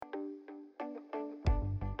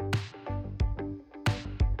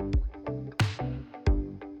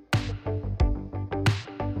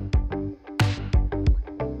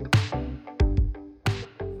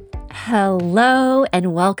Hello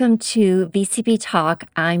and welcome to VCP Talk.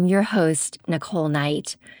 I'm your host, Nicole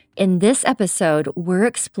Knight. In this episode, we're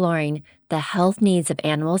exploring the health needs of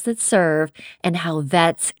animals that serve and how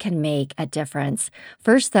vets can make a difference.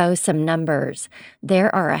 First, though, some numbers.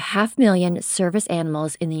 There are 500,000 service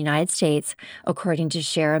animals in the United States, according to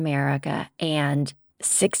Share America, and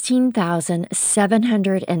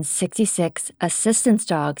 16,766 assistance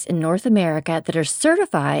dogs in North America that are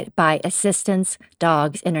certified by Assistance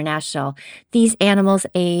Dogs International. These animals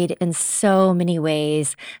aid in so many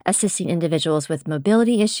ways, assisting individuals with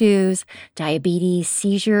mobility issues, diabetes,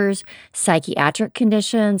 seizures, psychiatric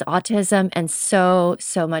conditions, autism, and so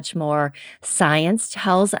much more. Science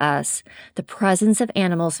tells us the presence of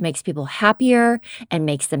animals makes people happier and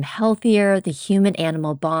makes them healthier. The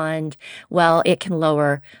human-animal bond, well, it can lower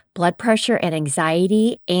blood pressure and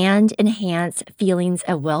anxiety and enhance feelings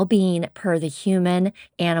of well-being per the Human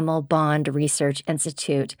Animal Bond Research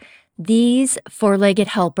Institute. These four-legged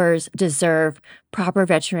helpers deserve proper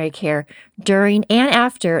veterinary care during and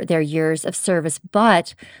after their years of service,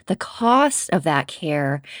 but the cost of that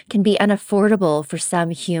care can be unaffordable for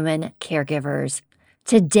some human caregivers.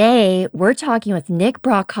 Today, we're talking with Nick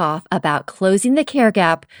Brockhoff about closing the care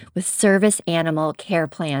gap with service animal care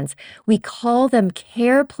plans. We call them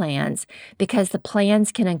care plans because the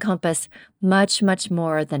plans can encompass much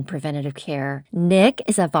more than preventative care. Nick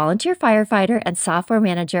is a volunteer firefighter and software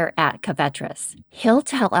manager at Covetrus. He'll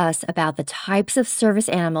tell us about the types of service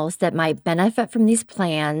animals that might benefit from these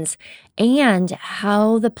plans and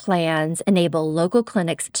how the plans enable local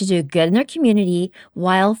clinics to do good in their community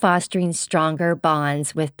while fostering stronger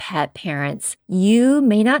bonds with pet parents. You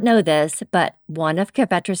may not know this, but one of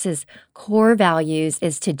Covetrus's core values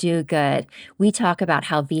is to do good. We talk about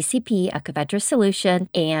how VCP, a Covetrus solution,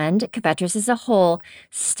 and Covetrus as a whole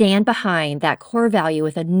stand behind that core value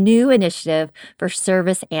with a new initiative for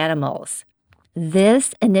service animals.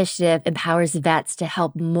 This initiative empowers vets to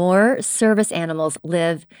help more service animals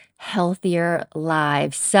live healthier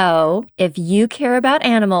lives. So, if you care about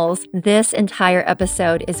animals, this entire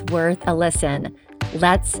episode is worth a listen.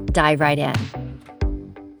 Let's dive right in.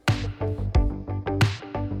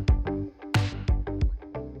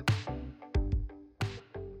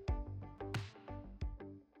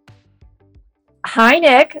 Hi,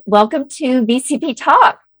 Nick. Welcome to VCP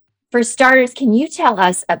Talk. For starters, can you tell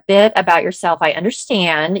us a bit about yourself? I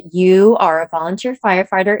understand you are a volunteer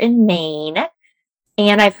firefighter in Maine,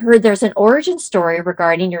 and I've heard there's an origin story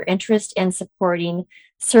regarding your interest in supporting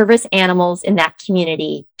service animals in that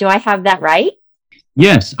community. Do I have that right?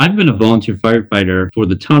 Yes, I've been a volunteer firefighter for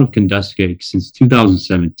the town of Kenduskeag since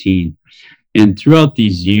 2017. And throughout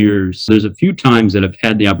these years, there's a few times that I've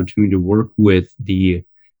had the opportunity to work with the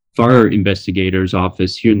fire investigators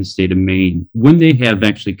office here in the state of Maine. When they have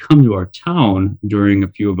actually come to our town during a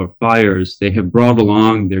few of our fires, they have brought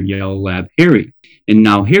along their yellow lab, Harry. And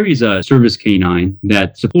now Harry's a service canine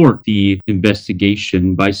that support the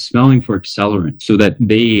investigation by smelling for accelerants so that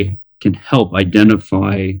they can help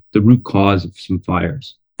identify the root cause of some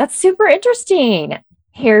fires. That's super interesting.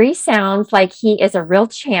 Harry sounds like he is a real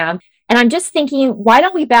champ. And I'm just thinking, why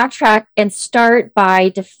don't we backtrack and start by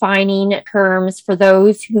defining terms for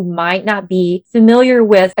those who might not be familiar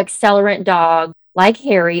with accelerant dogs like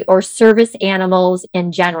Harry or service animals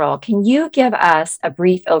in general. Can you give us a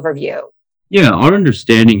brief overview? Yeah, our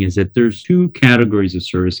understanding is that there's two categories of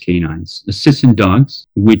service canines: assistant dogs,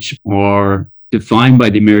 which are defined by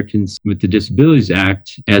the Americans with the Disabilities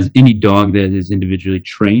Act as any dog that is individually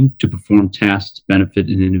trained to perform tasks to benefit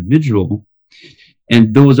an individual,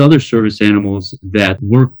 and those other service animals that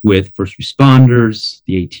work with first responders,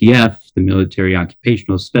 the ATF, the military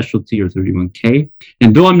occupational specialty, or 31K.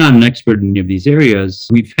 And though I'm not an expert in any of these areas,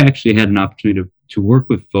 we've actually had an opportunity to work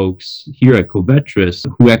with folks here at Covetrus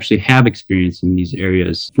who actually have experience in these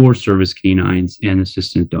areas for service canines and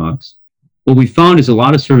assistant dogs. What we found is a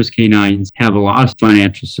lot of service canines have a lot of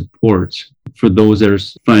financial support for those that are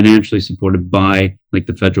financially supported by like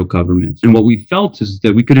the federal government. And what we felt is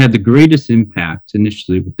that we could have the greatest impact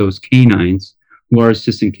initially with those canines who are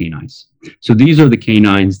assistant canines. So these are the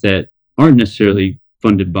canines that aren't necessarily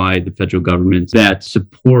funded by the federal government that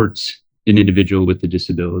support an individual with a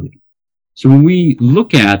disability. So when we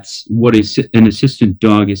look at what an assistant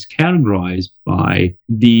dog is categorized by,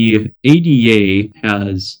 the ADA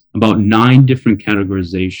has about 9 different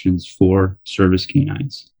categorizations for service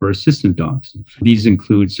canines, for assistant dogs. These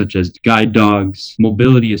include such as guide dogs,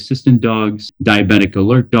 mobility assistant dogs, diabetic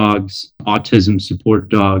alert dogs, autism support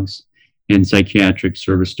dogs, and psychiatric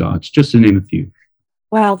service dogs, just to name a few.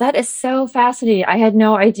 Wow, that is so fascinating. I had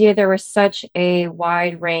no idea there was such a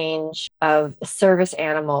wide range of service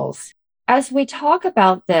animals. as we talk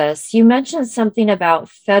about this, you mentioned something about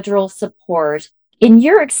federal support. In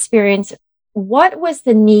your experience, what was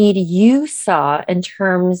the need you saw in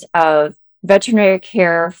terms of veterinary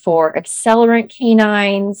care for accelerant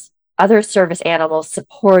canines, other service animals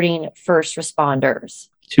supporting first responders?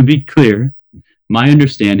 To be clear, my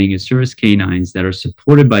understanding is service canines that are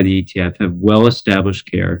supported by the ATF have well-established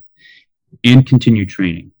care and continued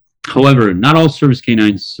training. However, not all service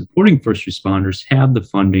canines supporting first responders have the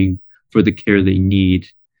funding for the care they need.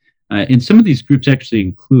 And some of these groups actually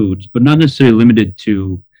include, but not necessarily limited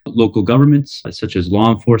to, local governments, such as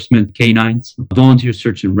law enforcement canines, volunteer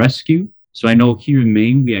search and rescue. So I know here in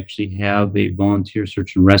Maine, we actually have a volunteer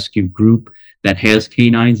search and rescue group that has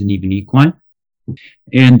canines and even equine.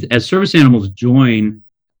 And as service animals join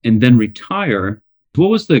and then retire, what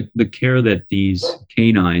was the care that these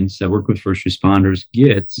canines that work with first responders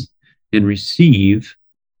get and receive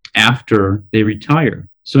after they retire?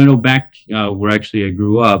 So I know back where actually I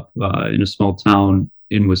grew up in a small town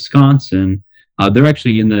in Wisconsin, they're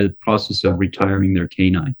actually in the process of retiring their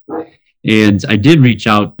canine. And I did reach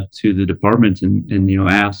out to the department and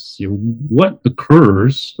ask, what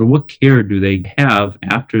occurs or what care do they have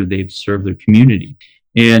after they've served their community?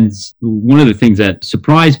 And one of the things that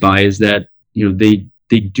surprised by is that,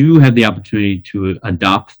 they do have the opportunity to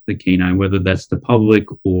adopt the canine, whether that's the public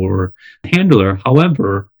or handler.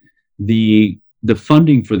 However, the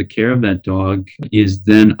funding for the care of that dog is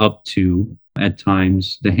then up to, at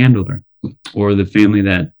times, the handler or the family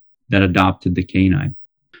that adopted the canine.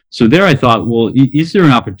 So there I thought, well, is there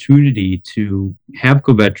an opportunity to have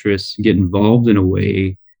Covetrus get involved in a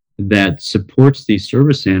way that supports these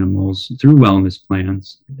service animals through wellness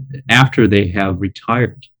plans after they have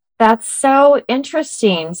retired? That's so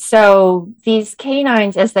interesting. So these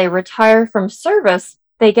canines, as they retire from service,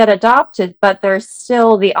 they get adopted, but there's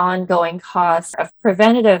still the ongoing cost of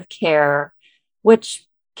preventative care, which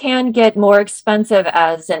can get more expensive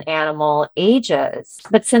as an animal ages.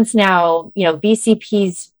 But since now,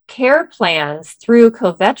 VCP's care plans through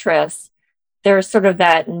Covetrus, there's sort of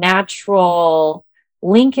that natural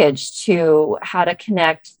linkage to how to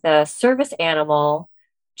connect the service animal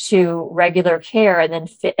to regular care and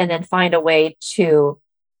then find a way to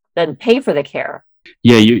then pay for the care.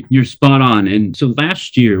 Yeah, you're spot on. And so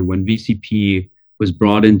last year when VCP was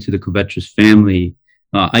brought into the Covetrus family,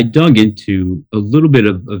 I dug into a little bit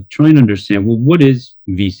of trying to understand, well, what is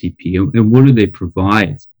VCP and what do they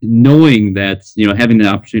provide? Knowing that, having the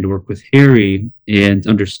opportunity to work with Harry and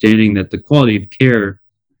understanding that the quality of care,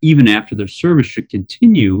 even after their service, should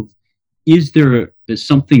continue. Is there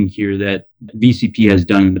something here that VCP has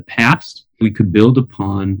done in the past we could build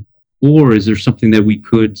upon, or is there something that we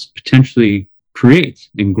could potentially create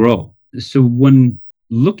and grow? So when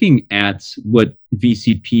looking at what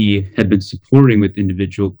VCP had been supporting with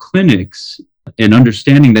individual clinics and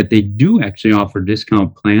understanding that they do actually offer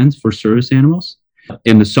discount plans for service animals,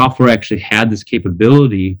 and the software actually had this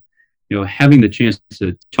capability, having the chance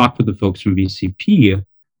to talk with the folks from VCP,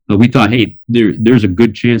 we thought, hey, there's a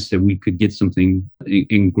good chance that we could get something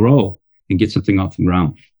and grow and get something off the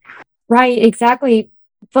ground. Right, exactly.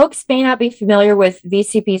 Folks may not be familiar with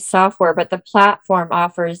VCP software, but the platform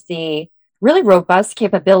offers the really robust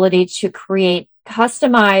capability to create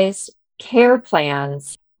customized care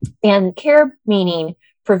plans, and care meaning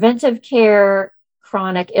preventive care,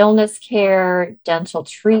 chronic illness care, dental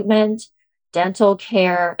treatment, dental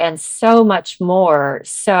care, and so much more.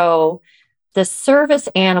 So the service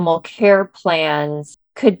animal care plans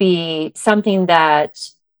could be something that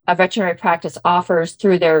a veterinary practice offers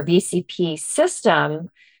through their VCP system,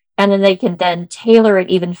 and then they can then tailor it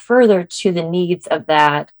even further to the needs of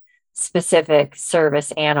that specific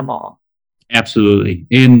service animal. Absolutely.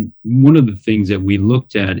 And one of the things that we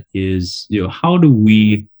looked at is, how do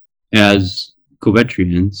we as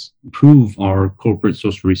Covetrians prove our corporate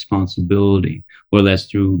social responsibility, whether that's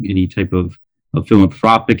through any type of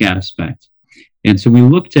philanthropic aspect. And so we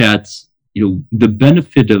looked at, the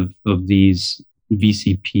benefit of these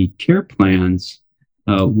VCP care plans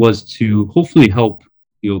was to hopefully help,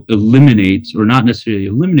 eliminate, or not necessarily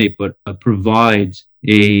eliminate, but provide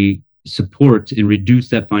a support and reduce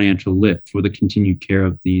that financial lift for the continued care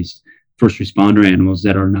of these first responder animals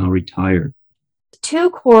that are now retired. Two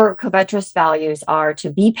core Covetrus values are to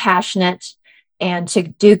be passionate and to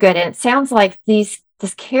do good. And it sounds like this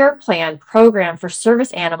care plan program for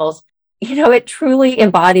service animals, it truly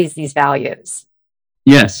embodies these values.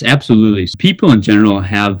 Yes, absolutely. People in general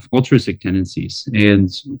have altruistic tendencies, and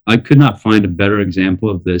I could not find a better example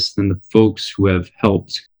of this than the folks who have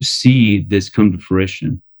helped see this come to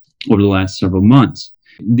fruition over the last several months.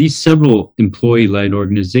 These several employee-led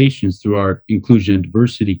organizations through our inclusion and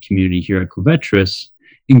diversity community here at Covetrus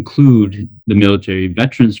include the Military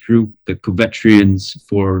Veterans Group, the Covetrians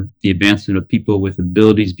for the Advancement of People with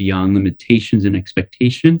Abilities Beyond Limitations and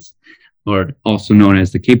Expectations, or also known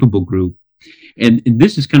as the Capable Group. And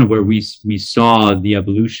this is kind of where we saw the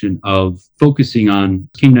evolution of focusing on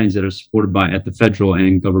canines that are supported by at the federal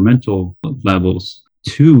and governmental levels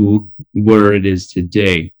to where it is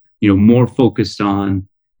today, more focused on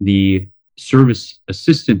the service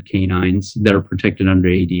assistant canines that are protected under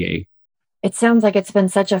ADA. It sounds like it's been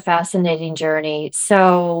such a fascinating journey.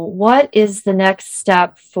 So what is the next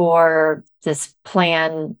step for this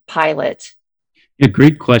plan pilot? Yeah,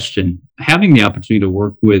 great question. Having the opportunity to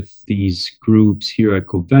work with these groups here at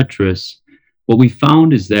Covetrus, what we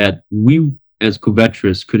found is that we as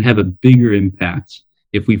Covetrus could have a bigger impact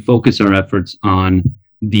if we focus our efforts on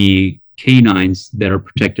the canines that are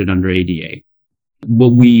protected under ADA.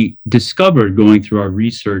 What we discovered going through our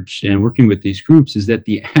research and working with these groups is that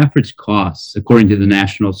the average costs, according to the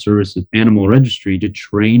National Service Animal Registry, to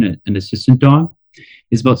train an assistant dog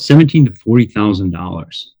is about $17,000 to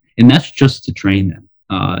 $40,000. And that's just to train them.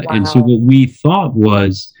 Wow. And so what we thought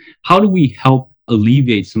was, how do we help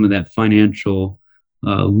alleviate some of that financial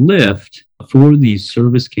lift for these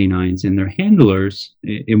service canines and their handlers?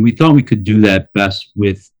 And we thought we could do that best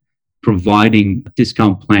with providing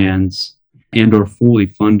discount plans and or fully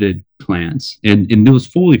funded plans. And those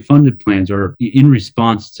fully funded plans are in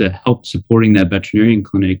response to help supporting that veterinarian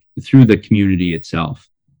clinic through the community itself.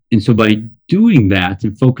 And so by doing that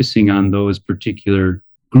and focusing on those particular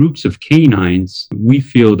groups of canines, we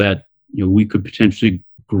feel that we could potentially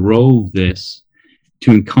grow this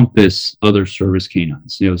to encompass other service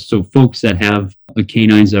canines. So folks that have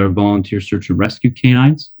canines that are volunteer search and rescue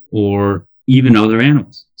canines, or even other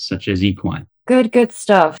animals such as equine. Good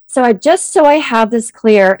stuff. So I have this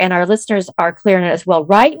clear, and our listeners are clear on it as well.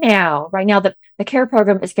 Right now, the CARE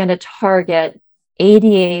program is going to target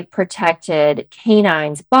ADA protected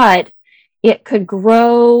canines, but it could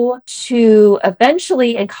grow to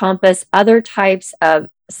eventually encompass other types of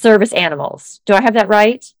service animals. Do I have that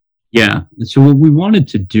right? Yeah. And so what we wanted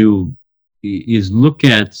to do is look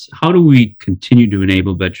at how do we continue to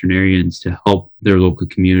enable veterinarians to help their local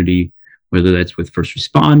community, whether that's with first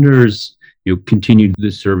responders, continue the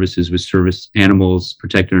services with service animals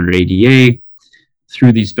protected under ADA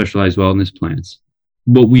through these specialized wellness plans.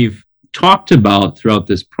 What we've talked about throughout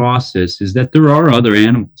this process is that there are other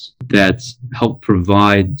animals that help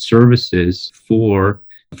provide services for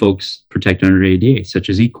folks protected under ADA, such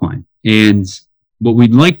as equine. And what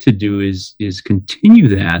we'd like to do is continue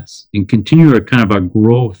that and continue our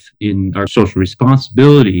growth in our social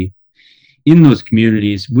responsibility in those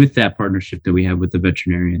communities with that partnership that we have with the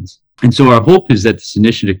veterinarians. And so our hope is that this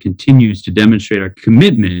initiative continues to demonstrate our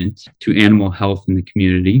commitment to animal health in the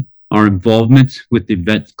community, our involvement with the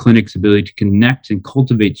vet clinic's ability to connect and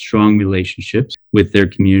cultivate strong relationships with their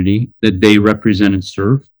community that they represent and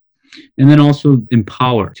serve, and then also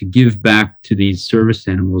empower to give back to these service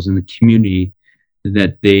animals in the community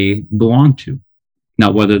that they belong to. Now,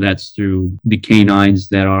 whether that's through the canines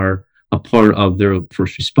that are a part of their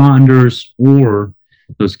first responders, or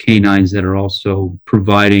those canines that are also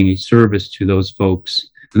providing a service to those folks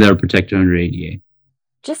that are protected under ADA.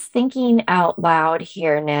 Just thinking out loud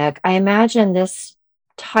here, Nick, I imagine this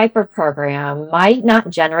type of program might not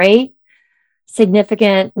generate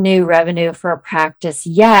significant new revenue for a practice,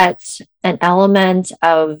 yet an element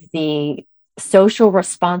of the social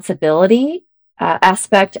responsibility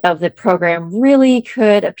aspect of the program really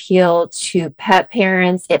could appeal to pet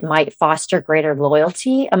parents. It might foster greater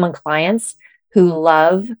loyalty among clients who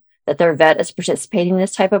love that their vet is participating in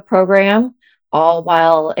this type of program, all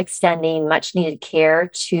while extending much needed care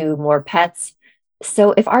to more pets.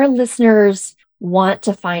 So if our listeners want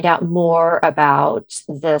to find out more about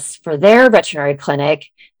this for their veterinary clinic,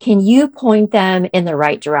 can you point them in the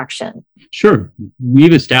right direction? Sure.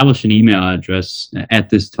 We've established an email address at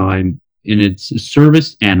this time, and it's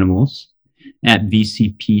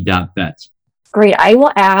serviceanimals@vcp.vet. Great. I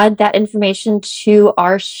will add that information to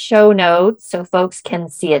our show notes so folks can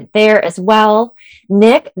see it there as well.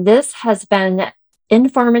 Nick, this has been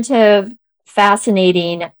informative,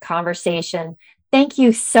 fascinating conversation. Thank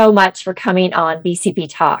you so much for coming on VCP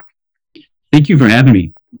Talk. Thank you for having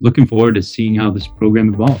me. Looking forward to seeing how this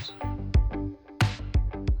program evolves.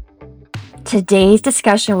 Today's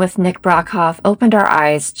discussion with Nick Brockhoff opened our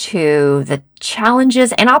eyes to the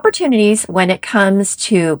challenges and opportunities when it comes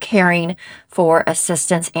to caring for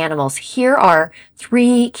assistance animals. Here are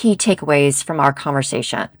 3 key takeaways from our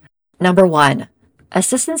conversation. Number 1,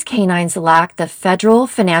 Assistance canines lack the federal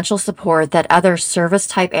financial support that other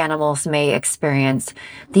service-type animals may experience.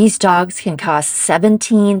 These dogs can cost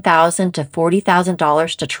 $17,000 to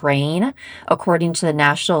 $40,000 to train, according to the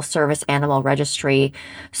National Service Animal Registry.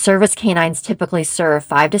 Service canines typically serve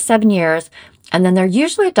 5 to 7 years, and then they're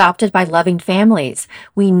usually adopted by loving families.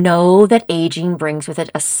 We know that aging brings with it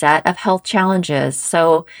a set of health challenges,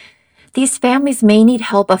 so these families may need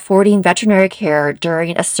help affording veterinary care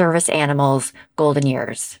during a service animal's golden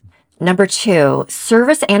years. Number 2,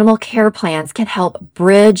 service animal care plans can help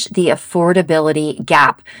bridge the affordability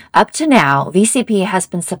gap. Up to now, VCP has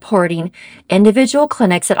been supporting individual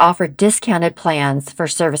clinics that offer discounted plans for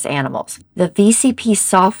service animals. The VCP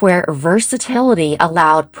software versatility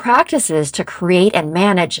allowed practices to create and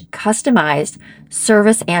manage customized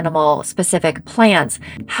service animal specific plans.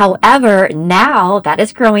 However, now that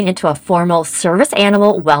is growing into a formal service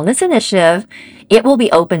animal wellness initiative. It will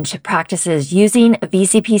be open to practices using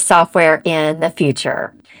VCP software in the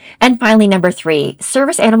future. And finally, number 3,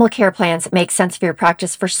 service animal care plans make sense for your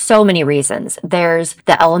practice for so many reasons. There's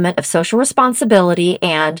the element of social responsibility,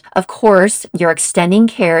 and of course, you're extending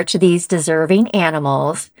care to these deserving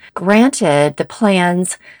animals. Granted, the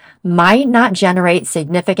plans might not generate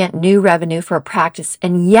significant new revenue for a practice,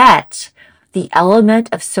 and yet the element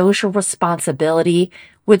of social responsibility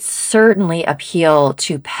would certainly appeal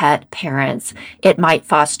to pet parents. It might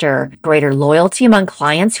foster greater loyalty among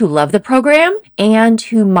clients who love the program and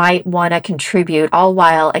who might want to contribute, all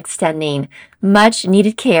while extending much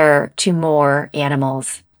needed care to more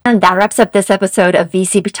animals. And that wraps up this episode of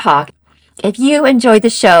VCP Talk. If you enjoyed the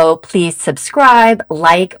show, please subscribe,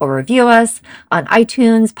 like, or review us on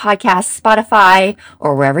iTunes, podcasts, Spotify,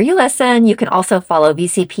 or wherever you listen. You can also follow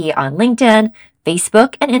VCP on LinkedIn,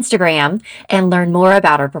 Facebook, and Instagram, and learn more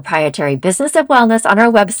about our proprietary business of wellness on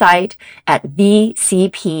our website at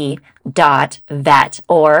vcp.vet,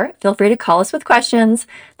 or feel free to call us with questions.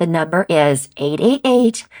 The number is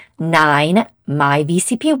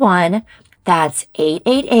 888-9-MY-VCP1. That's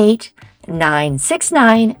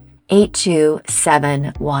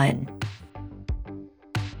 888-969-8271.